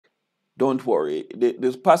Don't worry.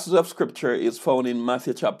 This passage of scripture is found in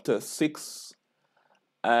Matthew chapter 6,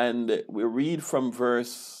 and we read from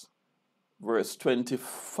verse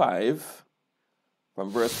 25.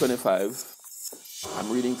 From verse 25,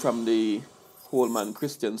 I'm reading from the Holman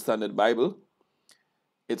Christian Standard Bible.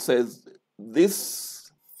 It says,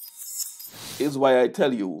 "This is why I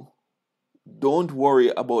tell you, don't worry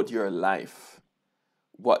about your life,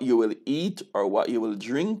 what you will eat or what you will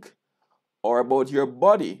drink, or about your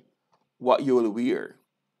body, what you will wear.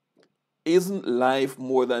 Isn't life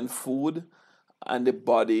more than food, and the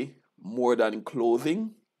body more than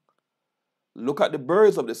clothing? Look at the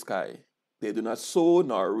birds of the sky. They do not sow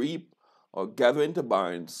nor reap or gather into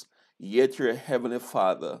barns, yet your heavenly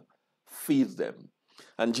Father feeds them."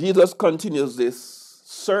 And Jesus continues this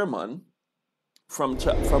sermon from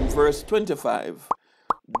verse 25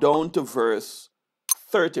 down to verse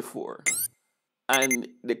 34. And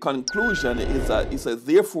the conclusion is that he says,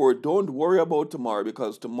 "Therefore, don't worry about tomorrow,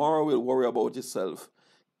 because tomorrow will worry about itself.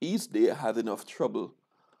 Each day has enough trouble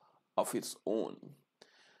of its own."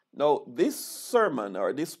 Now, this sermon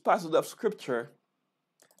or this passage of scripture,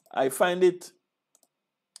 I find it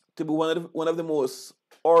to be one of the most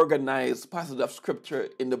organized passages of scripture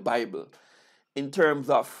in the Bible in terms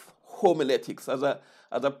of homiletics. As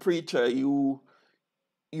a preacher, you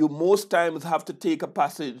most times have to take a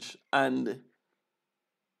passage and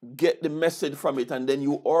get the message from it, and then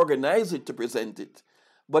you organize it to present it.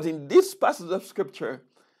 But in this passage of scripture,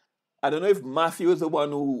 I don't know if Matthew is the one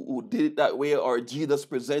who did it that way, or Jesus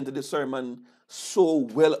presented the sermon so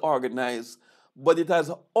well organized, but it has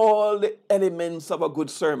all the elements of a good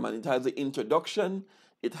sermon. It has the introduction,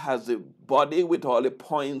 it has the body with all the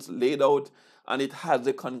points laid out, and it has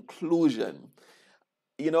the conclusion.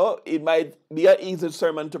 It might be an easy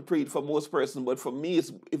sermon to preach for most persons, but for me,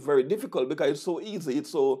 it's very difficult because it's so easy.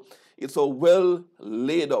 It's so well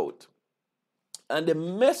laid out. And the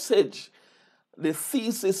message, the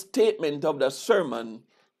thesis statement of the sermon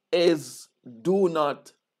is, do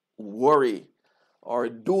not worry, or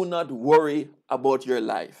do not worry about your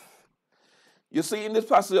life. You see, in this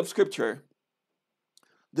passage of scripture,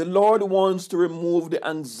 the Lord wants to remove the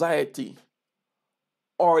anxiety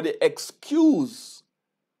or the excuse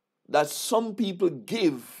that some people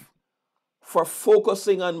give for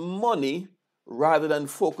focusing on money rather than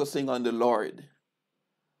focusing on the Lord.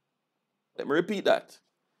 Let me repeat that.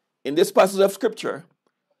 In this passage of scripture,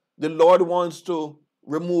 the Lord wants to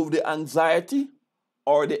remove the anxiety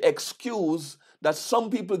or the excuse that some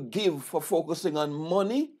people give for focusing on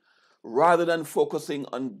money rather than focusing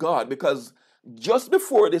on God. Because just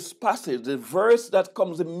before this passage, the verse that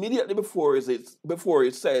comes immediately before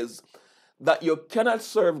it says that you cannot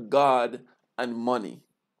serve God and money.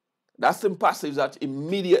 That's the passage that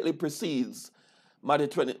immediately precedes Matthew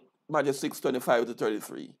 6, 25 to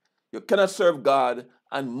 33. You cannot serve God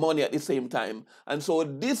and money at the same time. And so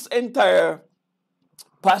this entire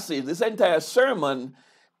passage, this entire sermon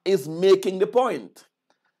is making the point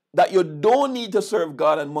that you don't need to serve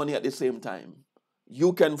God and money at the same time.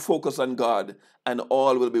 You can focus on God and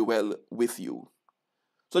all will be well with you.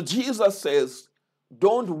 So Jesus says,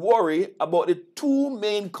 don't worry about the two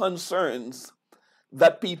main concerns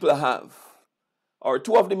that people have, or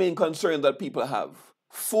two of the main concerns that people have: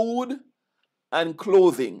 food and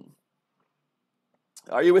clothing.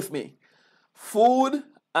 Are you with me? Food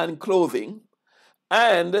and clothing.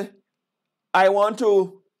 And I want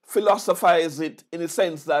to philosophize it in the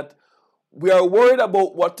sense that we are worried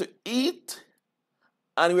about what to eat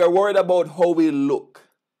and we are worried about how we look.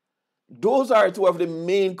 Those are two of the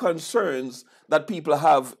main concerns that people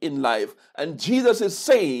have in life. And Jesus is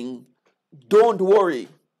saying, don't worry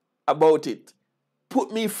about it.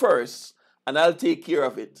 Put me first and I'll take care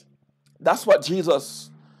of it. That's what Jesus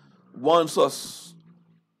wants us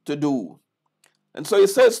to do. And so he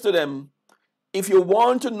says to them, if you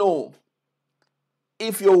want to know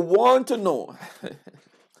if you want to know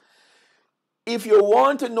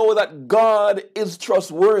that God is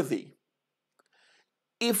trustworthy,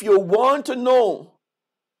 if you want to know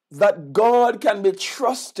that God can be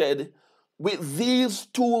trusted with these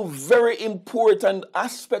two very important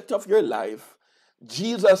aspects of your life,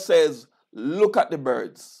 Jesus says, look at the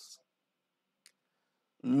birds.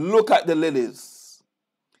 Look at the lilies.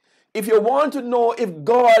 If you want to know if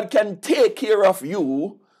God can take care of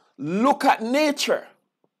you, look at nature.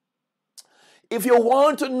 If you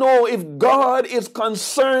want to know if God is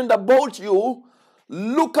concerned about you,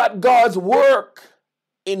 look at God's work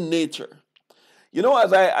in nature. You know,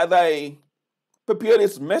 as I prepare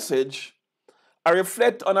this message, I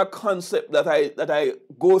reflect on a concept that I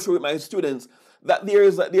go through with my students, that there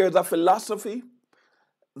is a philosophy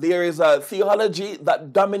there is a theology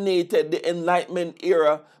that dominated the Enlightenment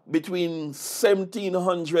era between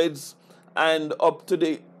 1700s and up to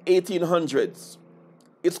the 1800s.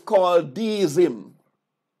 It's called deism.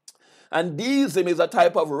 And deism is a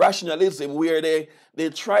type of rationalism where they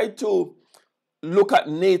try to look at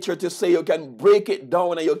nature to say you can break it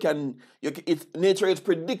down and nature is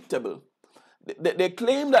predictable. They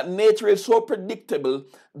claim that nature is so predictable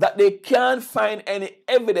that they can't find any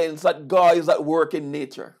evidence that God is at work in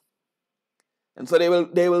nature. And so they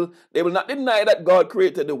will not deny that God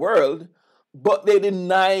created the world, but they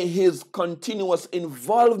deny his continuous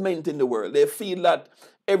involvement in the world. They feel that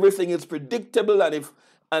everything is predictable and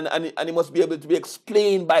it must be able to be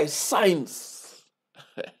explained by science.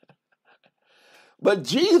 But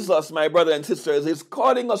Jesus, my brothers and sisters, is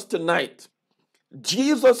calling us tonight.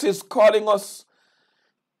 Jesus is calling us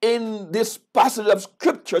in this passage of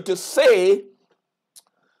scripture to say,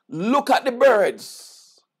 look at the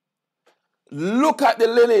birds, look at the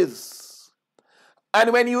lilies.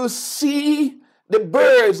 And when you see the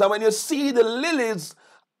birds and when you see the lilies,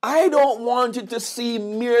 I don't want you to see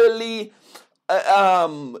merely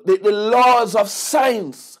the laws of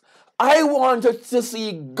science. I want you to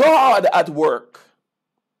see God at work.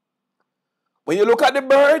 When you look at the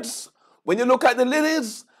birds, when you look at the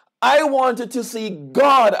lilies, I want you to see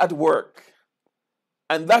God at work.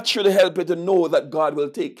 And that should help you to know that God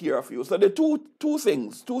will take care of you. So the two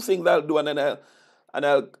things I'll do, and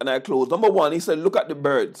I'll close. Number one, he said, look at the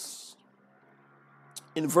birds.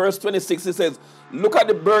 In verse 26, he says, look at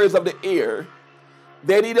the birds of the air.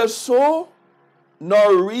 They neither sow,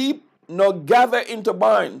 nor reap, nor gather into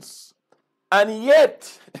barns. And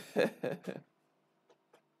yet,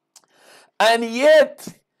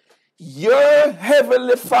 your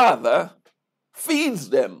heavenly Father feeds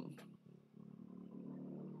them.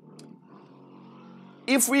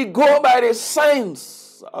 If we go by the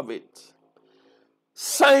science of it,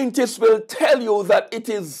 scientists will tell you that it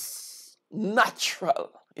is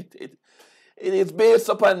natural. It is based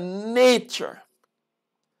upon nature.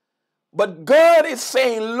 But God is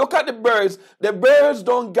saying, look at the birds. The birds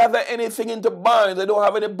don't gather anything into barns. They don't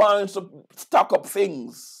have any barns to stock up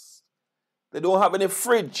things. They don't have any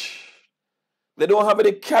fridge. They don't have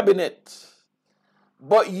any cabinet.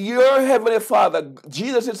 But your heavenly Father,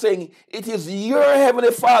 Jesus is saying, it is your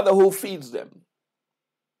heavenly Father who feeds them.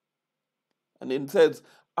 And then it says,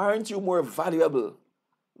 aren't you more valuable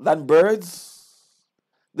than birds?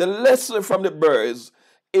 The lesson from the birds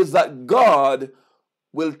is that God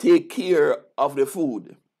will take care of the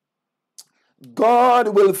food. God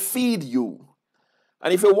will feed you.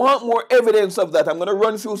 And if you want more evidence of that, I'm going to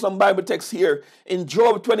run through some Bible texts here. In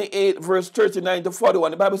Job 28, verse 39 to 41,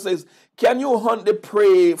 the Bible says, can you hunt the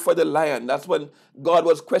prey for the lion? That's when God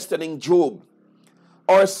was questioning Job.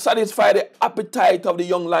 Or satisfy the appetite of the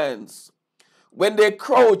young lions. When they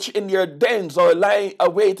crouch in their dens or lie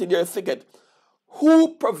await in their thicket,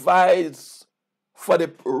 who provides for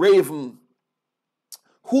the raven?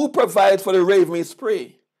 Who provides for the raven his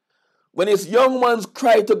prey? When his young ones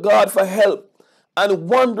cry to God for help and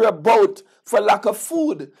wander about for lack of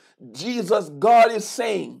food, God is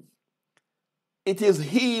saying, it is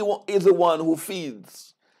he is the one who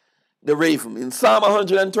feeds the raven. In Psalm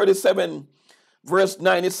 137, verse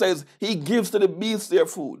 9, it says, he gives to the beasts their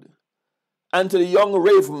food and to the young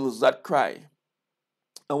ravens that cry.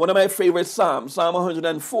 And one of my favorite Psalms, Psalm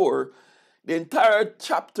 104, the entire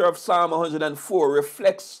chapter of Psalm 104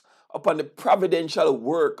 reflects upon the providential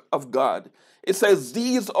work of God. It says,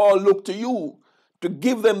 these all look to you to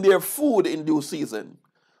give them their food in due season.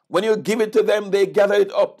 When you give it to them, they gather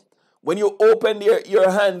it up. When you open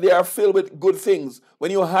your hand, they are filled with good things.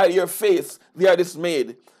 When you hide your face, they are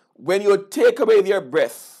dismayed. When you take away their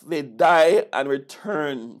breath, they die and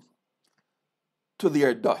return to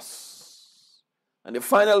their dust. And the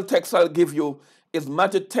final text I'll give you is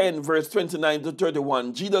Matthew 10, verse 29 to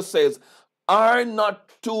 31. Jesus says, are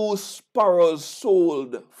not 2 sparrows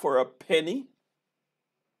sold for a penny?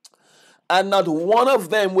 And not one of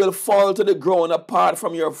them will fall to the ground apart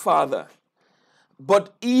from your Father.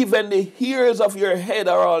 But even the hairs of your head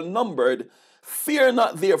are all numbered. Fear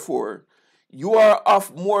not, therefore. You are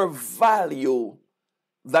of more value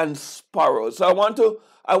than sparrows. So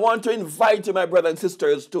I want to invite you, my brothers and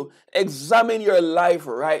sisters, to examine your life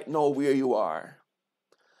right now where you are.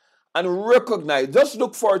 And recognize, just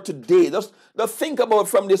look for today. Just think about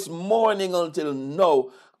from this morning until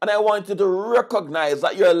now. And I want you to recognize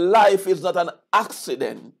that your life is not an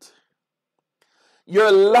accident.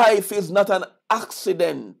 Your life is not an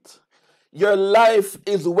accident. Your life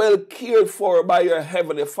is well cared for by your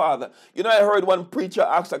heavenly Father. You know, I heard one preacher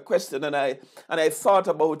ask a question and I thought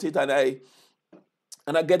about it and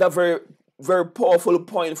And I get a very, very powerful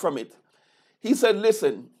point from it. He said,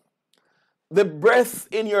 listen, the breath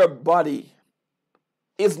in your body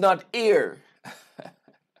is not air.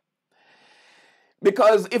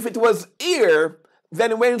 Because if it was air,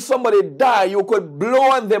 then when somebody die, you could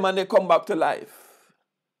blow on them and they come back to life.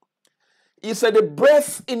 He said the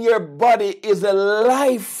breath in your body is a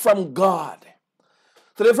life from God.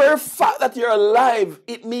 So the very fact that you're alive,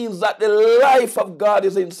 it means that the life of God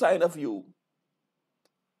is inside of you.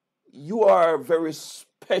 You are very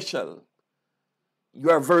special. You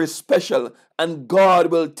are very special, and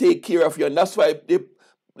God will take care of you. And that's why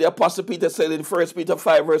the Apostle Peter said in 1 Peter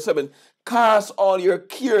 5 verse 7, cast all your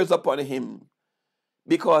cares upon him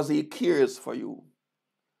because he cares for you.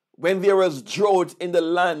 When there was drought in the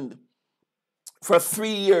land for 3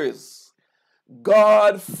 years,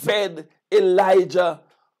 God fed Elijah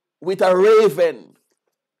with a raven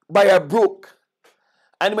by a brook.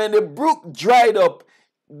 And when the brook dried up,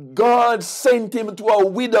 God sent him to a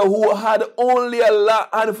widow who had only a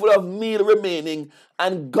handful of meal remaining,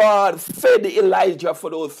 and God fed Elijah for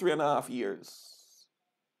those 3.5 years.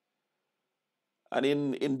 And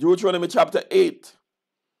in Deuteronomy chapter 8,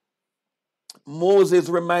 Moses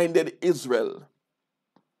reminded Israel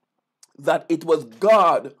that it was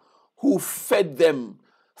God who fed them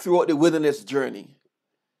throughout the wilderness journey.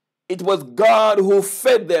 It was God who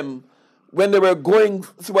fed them when they were going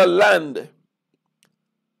through a land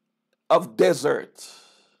of desert.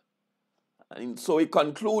 And so he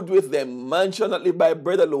concludes with them, man shall not live by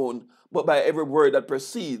bread alone, but by every word that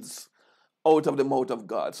proceeds out of the mouth of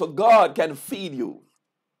God. So God can feed you.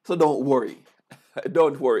 So don't worry.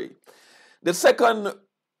 Don't worry. The second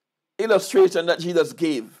illustration that Jesus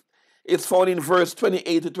gave is found in verse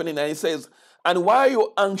 28 to 29. It says, and why are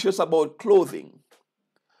you anxious about clothing?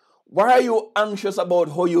 Why are you anxious about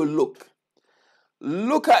how you look?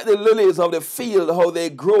 Look at the lilies of the field, how they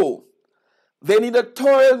grow. They neither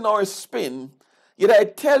toil nor spin. Yet I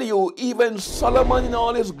tell you, even Solomon in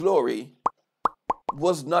all his glory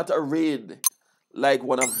was not arrayed like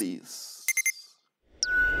one of these.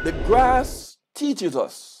 The grass teaches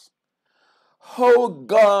us how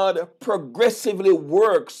God progressively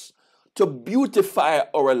works to beautify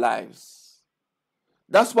our lives.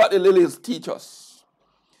 That's what the lilies teach us.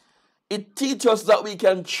 It teaches us that we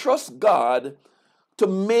can trust God to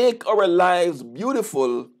make our lives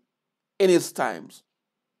beautiful in his times.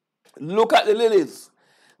 Look at the lilies.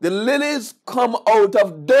 The lilies come out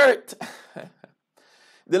of dirt.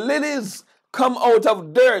 The lilies come out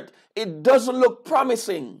of dirt. It doesn't look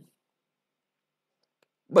promising.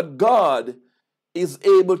 But God is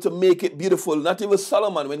able to make it beautiful. Not even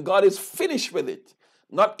Solomon, when God is finished with it,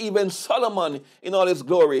 not even Solomon in all his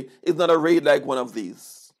glory is not arrayed like one of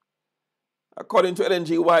these. According to Ellen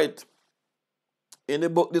G. White, in the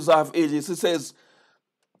book Desire of Ages,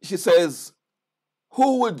 she says,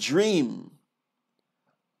 who would dream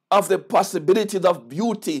of the possibilities of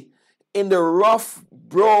beauty in the rough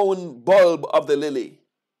brown bulb of the lily?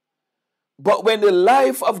 But when the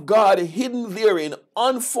life of God hidden therein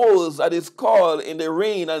unfolds at his call in the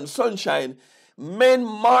rain and sunshine, men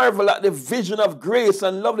marvel at the vision of grace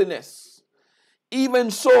and loveliness. Even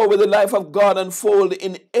so will the life of God unfold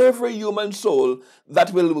in every human soul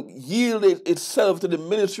that will yield itself to the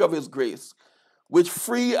ministry of his grace, which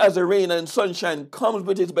free as the rain and sunshine comes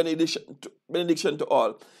with its benediction to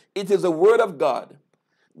all. It is the word of God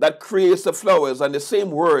that creates the flowers, and the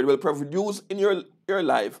same word will produce in your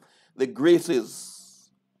life the graces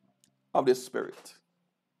of the Spirit.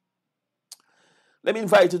 Let me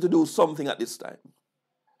invite you to do something at this time.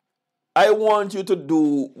 I want you to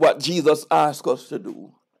do what Jesus asked us to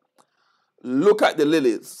do. Look at the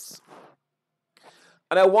lilies.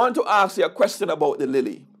 And I want to ask you a question about the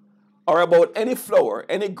lily, or about any flower,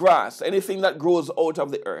 any grass, anything that grows out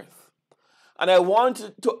of the earth. And I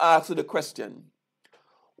want to ask you the question,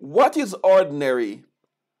 what is ordinary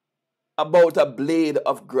about a blade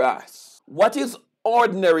of grass? What is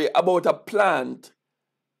ordinary about a plant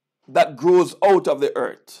that grows out of the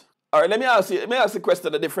earth? All right, let me ask the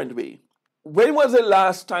question a different way. When was the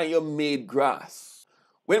last time you made grass?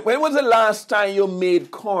 When was the last time you made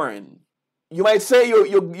corn? You might say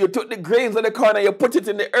you took the grains of the corn and you put it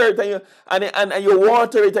in the earth and you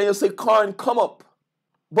water it and you say, corn, come up.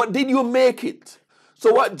 But did you make it?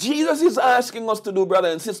 So what Jesus is asking us to do,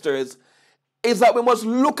 brothers and sisters, is that we must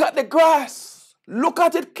look at the grass. Look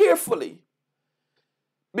at it carefully.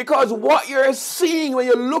 Because what you're seeing when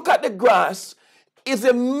you look at the grass is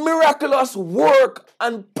a miraculous work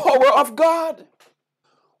and power of God.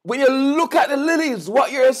 When you look at the lilies,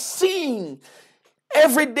 what you're seeing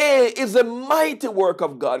every day is a mighty work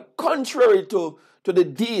of God, contrary to the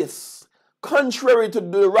deists, contrary to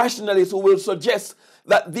the rationalists who will suggest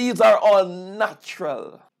that these are all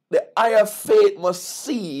natural. The eye of faith must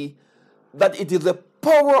see that it is the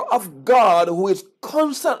power of God who is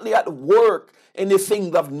constantly at work in the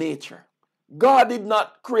things of nature. God did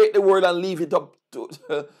not create the world and leave it up to,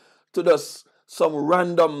 to just some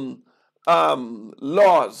random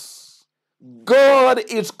laws. God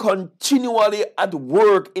is continually at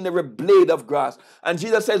work in every blade of grass. And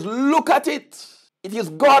Jesus says, look at it. It is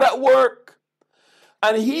God at work.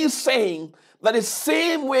 And he's saying that the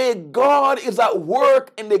same way God is at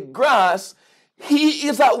work in the grass, he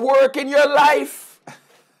is at work in your life.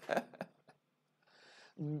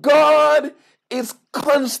 God is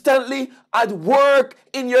constantly at work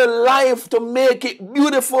in your life to make it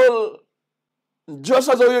beautiful. Just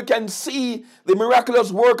as you can see the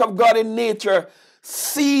miraculous work of God in nature,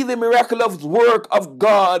 see the miraculous work of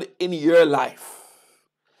God in your life.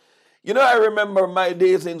 You know, I remember my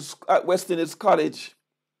days at Weston College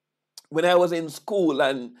when I was in school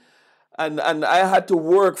and I had to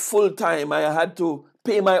work full time. I had to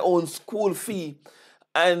pay my own school fee.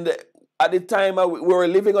 And at the time, we were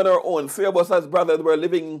living on our own. Three of us as brothers were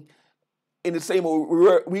living in the same.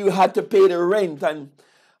 We had to pay the rent. And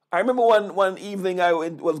I remember one evening I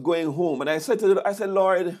was going home, and I said,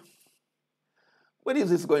 Lord, when is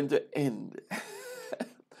this going to end?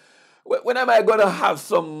 When am I going to have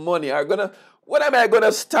some money? When am I going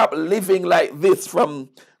to stop living like this from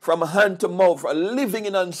hand to mouth, living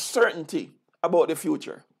in uncertainty about the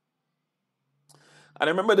future? And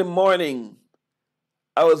I remember the morning,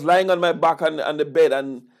 I was lying on my back on the bed,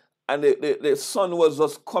 and the sun was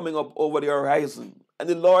just coming up over the horizon. And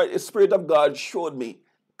the Spirit of God showed me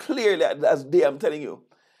clearly as day, I'm telling you.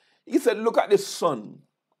 He said, look at the sun.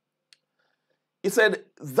 He said,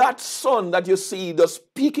 that sun that you see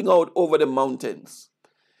just peeking out over the mountains.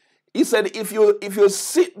 He said, if you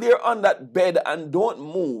sit there on that bed and don't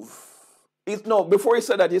move. Before he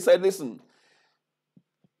said that, he said, listen,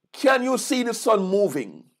 can you see the sun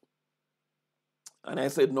moving? And I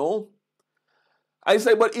said, no. I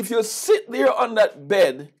said, but if you sit there on that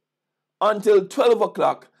bed until 12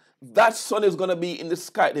 o'clock, that sun is going to be in the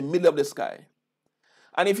sky, the middle of the sky.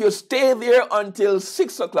 And if you stay there until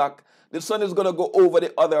 6 o'clock, the sun is going to go over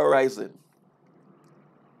the other horizon.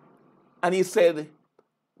 And he said,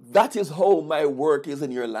 that is how my work is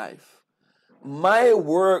in your life. My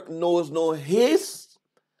work knows no haste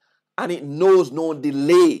and it knows no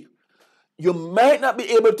delay. You might not be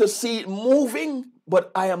able to see it moving,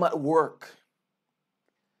 but I am at work.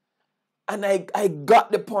 And I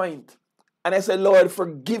got the point. And I said, Lord,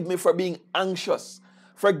 forgive me for being anxious.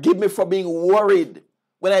 Forgive me for being worried.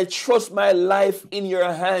 When I trust my life in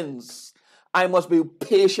your hands, I must be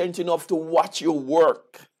patient enough to watch you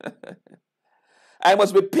work. I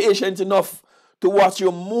must be patient enough to watch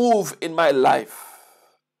you move in my life.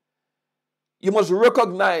 You must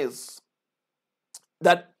recognize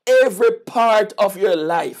that every part of your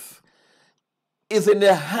life is in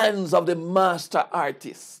the hands of the master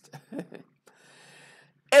artist.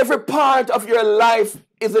 Every part of your life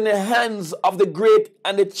is in the hands of the great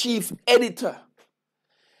and the chief editor.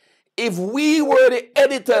 If we were the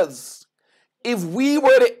editors,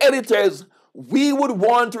 we would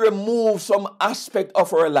want to remove some aspect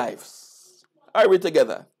of our lives. Are we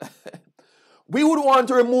together? We would want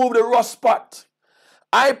to remove the rust spot.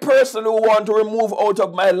 I personally want to remove out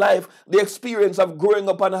of my life the experience of growing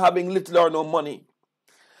up and having little or no money.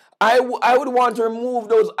 I would want to remove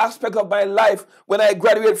those aspects of my life when I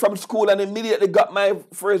graduated from school and immediately got my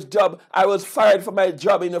first job. I was fired from my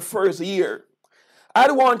job in the first year.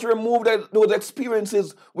 I'd want to remove those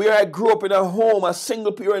experiences where I grew up in a home, a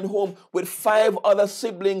single parent home with 5 other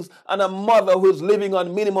siblings and a mother who's living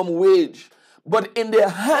on minimum wage. But in the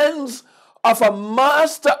hands of a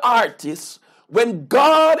master artist, when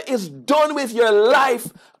God is done with your life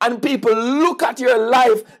and people look at your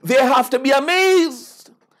life, they have to be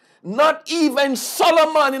amazed. Not even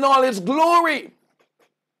Solomon in all his glory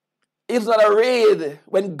is not arrayed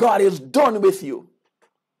when God is done with you.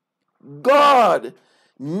 God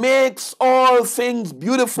makes all things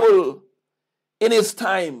beautiful in his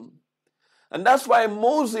time. And that's why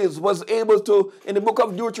Moses was able to, in the book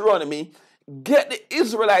of Deuteronomy, get the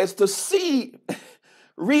Israelites to see.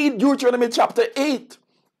 Read Deuteronomy chapter 8.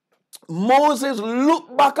 Moses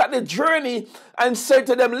looked back at the journey and said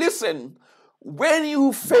to them, listen, when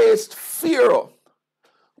you faced fear,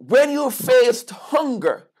 when you faced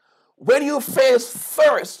hunger, when you faced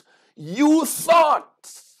thirst, you thought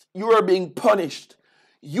you were being punished.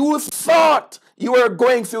 You thought you were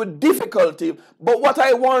going through difficulty. But what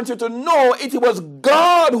I want you to know, it was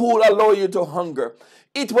God who will allow you to hunger.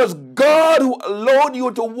 It was God who allowed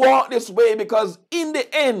you to walk this way, because in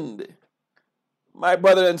the end, my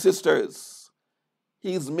brothers and sisters,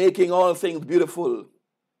 He's making all things beautiful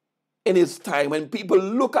in His time. When people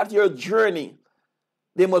look at your journey,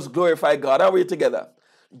 they must glorify God. Are we together?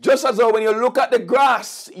 Just as though when you look at the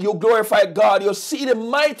grass, you glorify God. You see the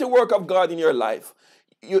mighty work of God in your life,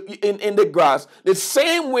 in the grass. The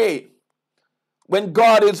same way, when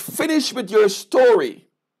God is finished with your story,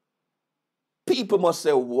 people must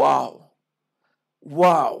say, wow,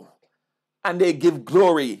 wow. And they give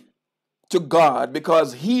glory to God,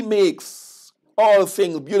 because He makes all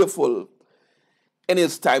things beautiful in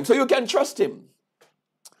His time. So you can trust Him.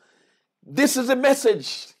 This is a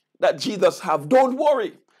message that Jesus have. Don't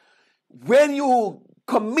worry. When you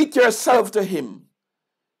commit yourself to Him,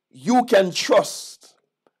 you can trust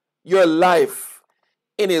your life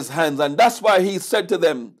in His hands. And that's why He said to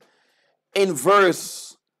them in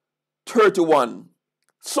verse 31.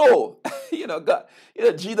 So, God,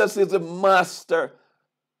 Jesus is a master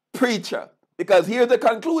preacher, because here's the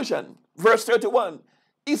conclusion. Verse 31.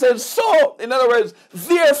 He says, so, in other words,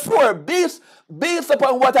 therefore, based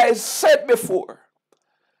upon what I said before,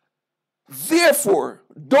 therefore,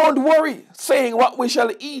 don't worry, saying what we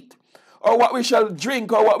shall eat, or what we shall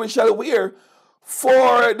drink, or what we shall wear,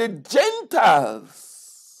 for the Gentiles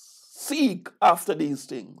seek after these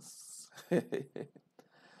things.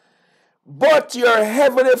 But your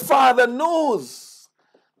heavenly Father knows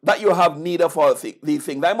that you have need of all these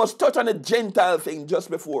things. I must touch on the Gentile thing just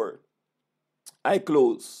before I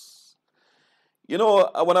close.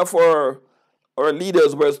 One of our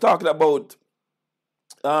leaders was talking about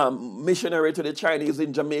missionary to the Chinese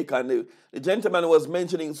in Jamaica, and the gentleman was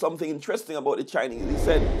mentioning something interesting about the Chinese.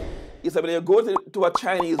 He said when you go to a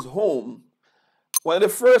Chinese home, one of the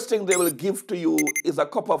first things they will give to you is a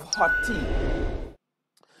cup of hot tea.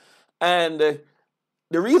 And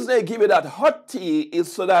the reason they give you that hot tea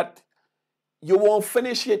is so that you won't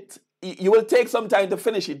finish it. You will take some time to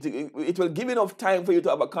finish it. It will give enough time for you to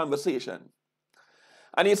have a conversation.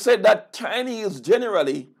 And he said that Chinese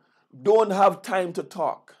generally don't have time to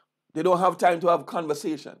talk. They don't have time to have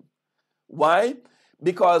conversation. Why?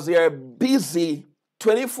 Because they are busy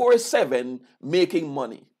 24/7 making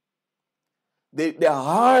money. They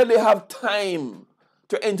hardly have time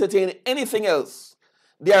to entertain anything else.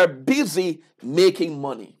 They are busy making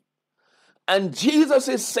money. And Jesus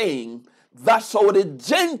is saying that's how the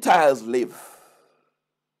Gentiles live.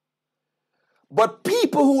 But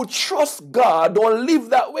people who trust God don't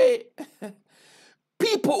live that way.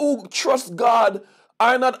 People who trust God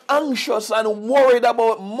are not anxious and worried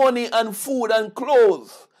about money and food and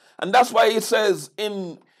clothes. And that's why he says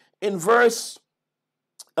in verse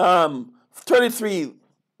 33,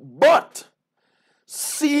 but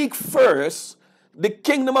seek first the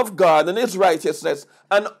kingdom of God and His righteousness,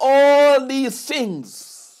 and all these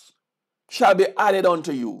things shall be added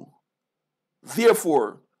unto you.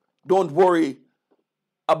 Therefore, don't worry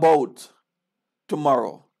about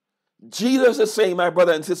tomorrow. Jesus is saying, my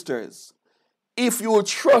brothers and sisters, if you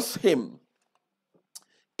trust Him,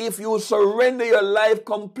 if you surrender your life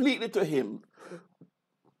completely to Him,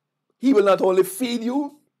 He will not only feed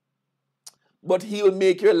you, but He will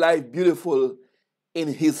make your life beautiful in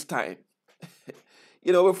His time.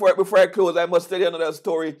 Before I close, I must tell you another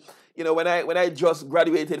story. When I just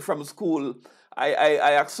graduated from school,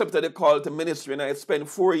 I accepted a call to ministry, and I spent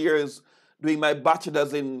 4 years doing my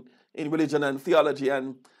bachelor's in religion and theology.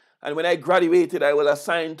 And when I graduated, I was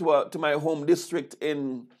assigned to my home district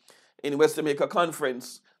in West Jamaica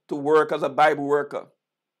Conference to work as a Bible worker.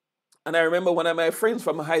 And I remember one of my friends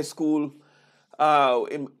from high school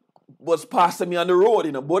was passing me on the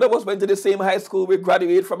road. Both of us went to the same high school. We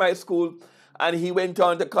graduated from high school, and he went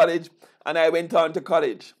on to college, and I went on to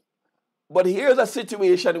college. But here's a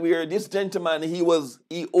situation where this gentleman, he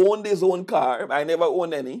owned his own car. I never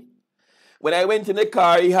owned any. When I went in the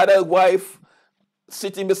car, he had a wife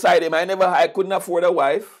sitting beside him. I couldn't afford a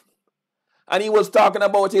wife. And he was talking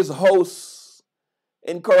about his house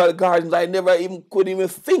in Coral Gardens. I never couldn't even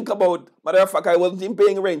think about. Matter of fact, I wasn't even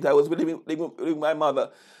paying rent. I was living with my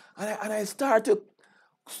mother. And I started to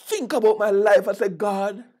think about my life. I said,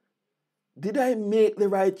 God, did I make the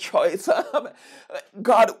right choice?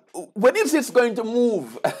 God, when is this going to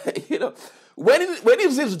move? When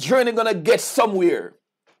is this journey going to get somewhere?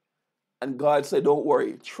 And God said, don't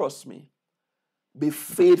worry, trust me. Be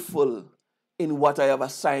faithful in what I have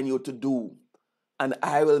assigned you to do, and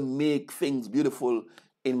I will make things beautiful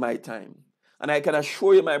in my time. And I can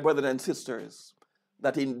assure you, my brothers and sisters,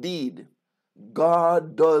 that indeed,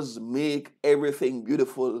 God does make everything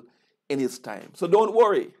beautiful in His time. So don't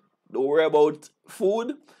worry. Don't worry about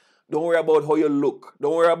food. Don't worry about how you look.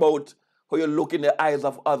 Don't worry about how you look in the eyes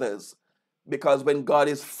of others. Because when God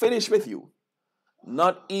is finished with you,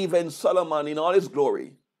 not even Solomon in all his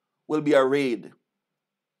glory will be arrayed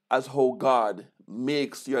as how God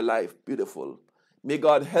makes your life beautiful. May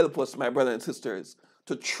God help us, my brothers and sisters,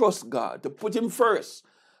 to trust God, to put Him first,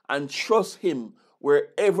 and trust Him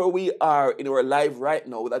wherever we are in our life right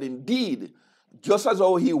now, that indeed, just as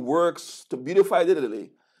how He works to beautify the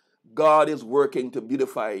lily, God is working to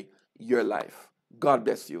beautify your life. God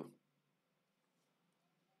bless you.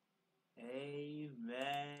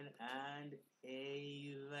 Amen and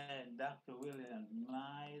amen. Dr. Williams,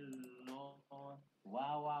 my Lord.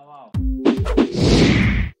 Wow, wow,